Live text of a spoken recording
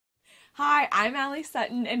Hi, I'm Allie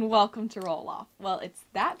Sutton, and welcome to Row-Loff. Well, it's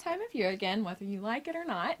that time of year again, whether you like it or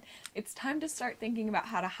not. It's time to start thinking about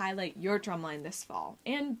how to highlight your drumline this fall.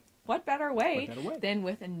 And what better way than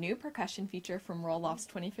with a new percussion feature from Row-Loff's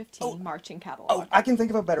 2015 marching catalog. Oh, I can think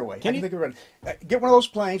of a better way. Think of a better get one of those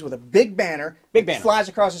planes with a big banner. Flies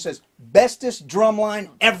across and says, bestest drumline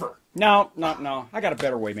ever. No. I got a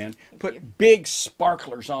better way, man. Put big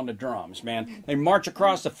sparklers on the drums, man. They march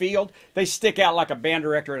across the field. They stick out like a band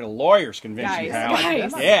director at a lawyer's convention.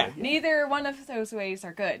 Guys, yeah. Neither one of those ways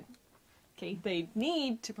are good. Okay, they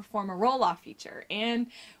need to perform a roll-off feature, and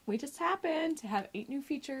we just happen to have 8 new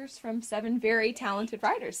features from 7 very talented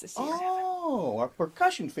writers this year. Oh, a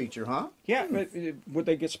percussion feature, huh? Yeah, would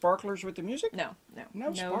they get sparklers with the music? No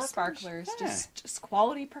sparklers. sparklers. Yeah. Just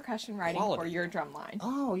quality percussion writing for your drum line.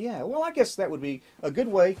 Oh, yeah. Well, I guess that would be a good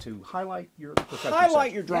way to highlight your percussion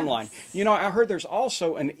Highlight your drum line. Yes. You know, I heard there's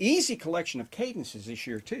also an easy collection of cadences this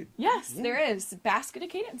year, too. Yes, there is. Basket of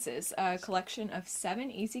Cadences, a collection of 7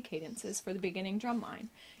 easy cadences for the beginning drum line.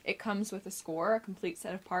 It comes with a score, a complete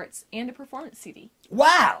set of parts, and a performance CD.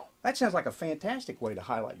 Wow! That sounds like a fantastic way to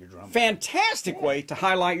highlight your drum line. Fantastic way to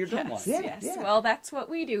highlight your drum line. Yes. Well, that's what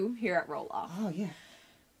we do here at Row-Loff. Oh, yeah.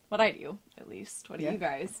 What I do, at least. What do you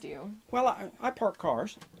guys do? Well, I park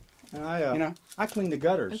cars. I clean the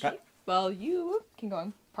gutters. Okay. Well, you can go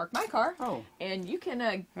and park my car. Oh. And you can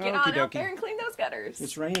get on out there and clean those gutters.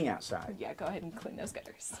 It's raining outside. Yeah, go ahead and clean those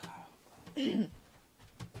gutters.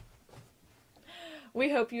 We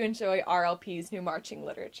hope you enjoy RLP's new marching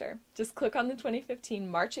literature. Just click on the 2015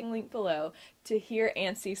 marching link below to hear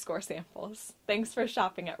and see score samples. Thanks for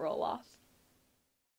shopping at Row-Loff.